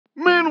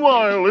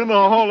Meanwhile, in the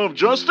Hall of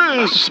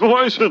Justice,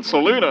 why is it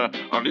Selena?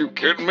 Are you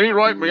kidding me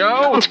right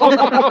meow?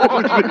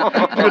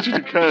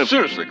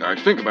 Seriously,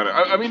 guys, think about it.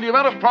 I mean, the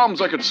amount of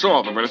problems I could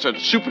solve if I just had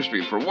super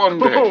speed for one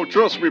day. Oh,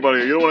 trust me,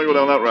 buddy. You don't want to go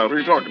down that route. What are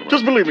you talking about?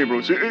 Just believe me,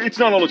 Bruce. It's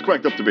not all it's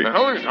cracked up to be. The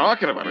hell are you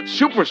talking about? It's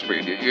super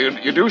speed.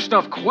 You do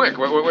stuff quick.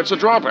 What's the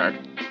drawback?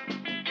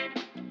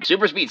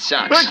 Super speed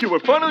sucks. Thank you. We're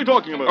finally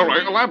talking about it. All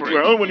right, elaborate.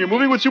 Well, when you're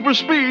moving with super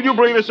speed, your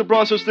brain has to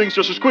process things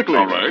just as quickly.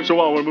 All right. So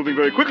while we're moving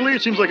very quickly,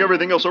 it seems like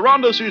everything else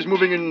around us is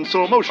moving in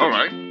slow motion. All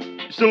right.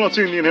 Still not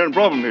seeing the inherent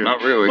problem here.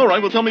 Not really. All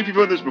right, well, tell me if you've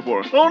heard this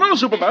before. Oh, no,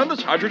 Superman,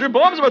 this hydrogen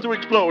bomb's about to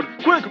explode.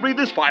 Quick, read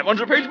this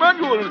 500-page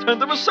manual in a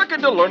tenth of a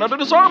second to learn how to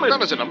disarm it.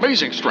 That is an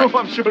amazing strength. Oh,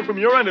 I'm sure from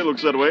your end it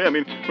looks that way. I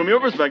mean, from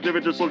your perspective,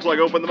 it just looks like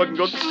open the book and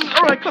go,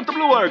 all right, cut the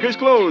blue wire, case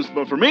closed.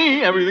 But for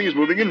me, everything is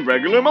moving in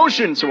regular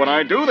motion. So when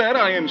I do that,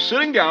 I am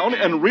sitting down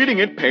and reading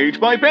it page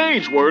by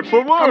page, word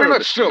for word. I mean,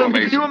 that's still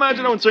amazing. Can you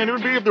imagine how insane it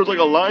would be if there was like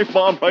a live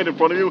bomb right in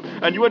front of you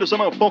and you had to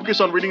somehow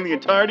focus on reading the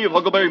entirety of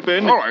Huckleberry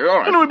Finn? All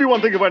right. And it would be one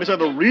thing if I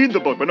decided to read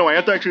the book, but no, I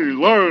have to actually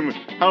learn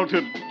how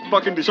to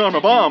fucking disarm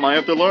a bomb. I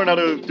have to learn how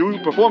to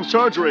perform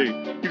surgery.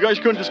 You guys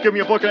couldn't just give me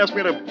a book and ask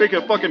me how to bake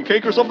a fucking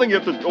cake or something? You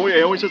have to,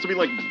 it always has to be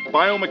like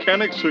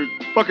biomechanics or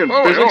fucking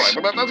physics. All right,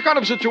 but that's kind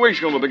of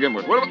situational to begin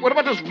with. What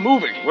about just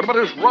moving? What about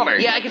just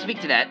running? Yeah, I can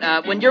speak to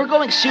that. When you're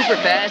going super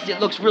fast, it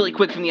looks really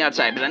quick from the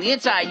outside, but on the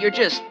inside, you're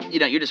just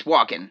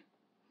walking.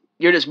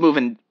 You're just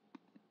moving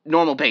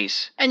normal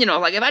pace. And,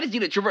 like, if I just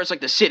need to traverse,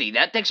 like, the city,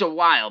 that takes a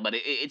while, but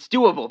it's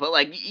doable. But,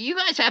 like, you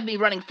guys have me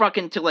running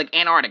fucking to, like,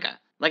 Antarctica.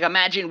 Like,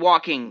 imagine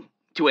walking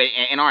to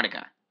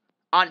Antarctica.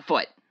 On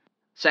foot.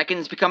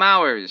 Seconds become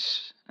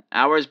hours.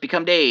 Hours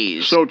become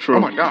days. So true.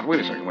 Oh, my God, wait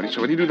a second. So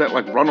when you do that,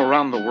 like, run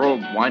around the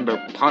world,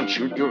 wind-up punch,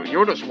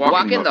 you're just walking...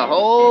 Walking the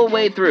whole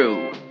way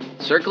through.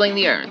 Circling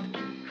the Earth.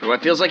 For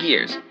what feels like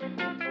years.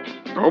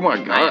 Oh, my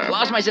God. I've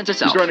lost my sense of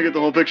self. He's trying to get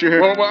the whole picture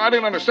here. Well, what I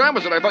didn't understand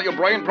was that I thought your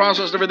brain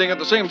processed everything at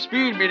the same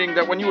speed, meaning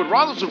that when you would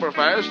run super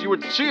fast, you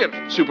would see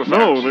it super fast.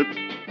 No,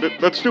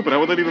 that's stupid.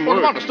 How would that even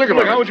work? Well, think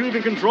about it. How would you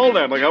even control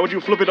that? Like, how would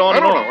you flip it on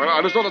and I off? don't know.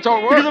 I just thought that's how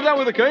it worked. Because if that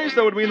were the case,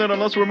 that would mean that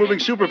unless we're moving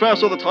super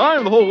fast all the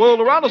time, the whole world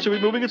around us would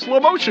be moving in slow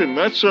motion.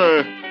 It's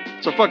a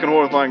fucking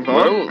horrifying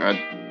thought. Well,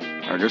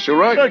 I guess you're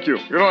right. Thank you.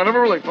 I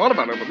never really thought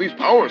about it, but these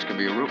powers can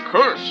be a real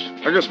curse.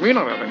 I guess me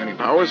not having any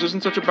powers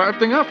isn't such a bad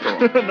thing after all.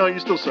 No, you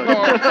still suck. Oh,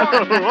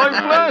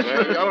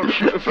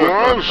 Right,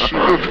 Flash?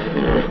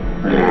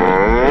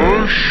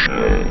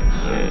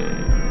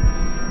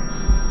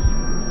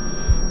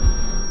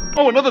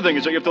 Oh, another thing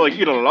is that you have to, like,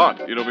 eat a lot,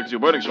 because you're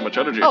burning so much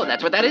energy. Oh,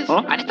 that's what that is?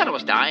 Huh? I just thought I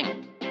was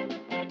dying.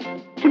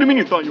 What do you mean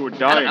you thought you were I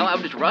dying? don't know, I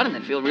would just run and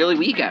then feel really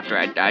weak after.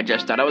 I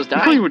just thought I was You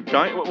thought dying. you were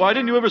dying? Why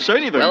didn't you ever say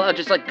anything? Well, I'd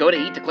just, like, go to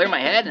eat to clear my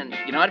head, and,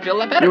 I'd feel a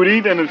lot better. You would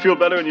eat and then feel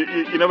better, and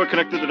you never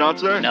connected the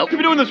dots there? Nope. You've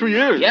been doing this for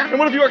years. Yeah. And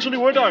what if you actually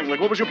were dying? Like,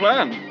 what was your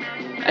plan?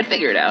 I'd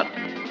figure it out.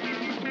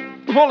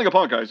 We're falling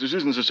apart, guys. This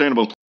isn't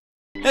sustainable.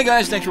 Hey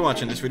guys, thanks for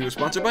watching. This video is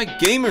sponsored by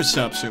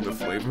Supps, and the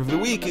flavor of the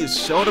week is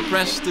Soda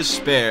Press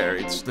Despair.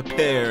 It's the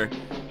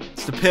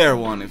pear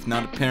one, if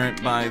not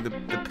apparent by the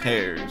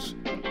pears.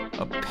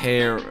 A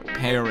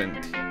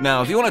parent.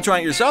 Now, if you want to try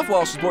it yourself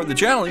while supporting the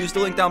channel, use the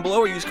link down below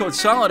or use code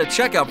SOLID at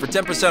checkout for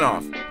 10%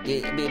 off.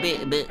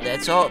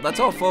 That's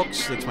all,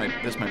 folks. That's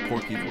my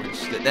porky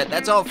voice.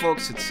 That's all,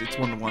 folks. It's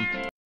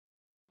 1-to-1.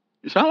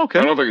 You sound okay.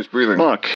 I don't think it's breathing. Fuck.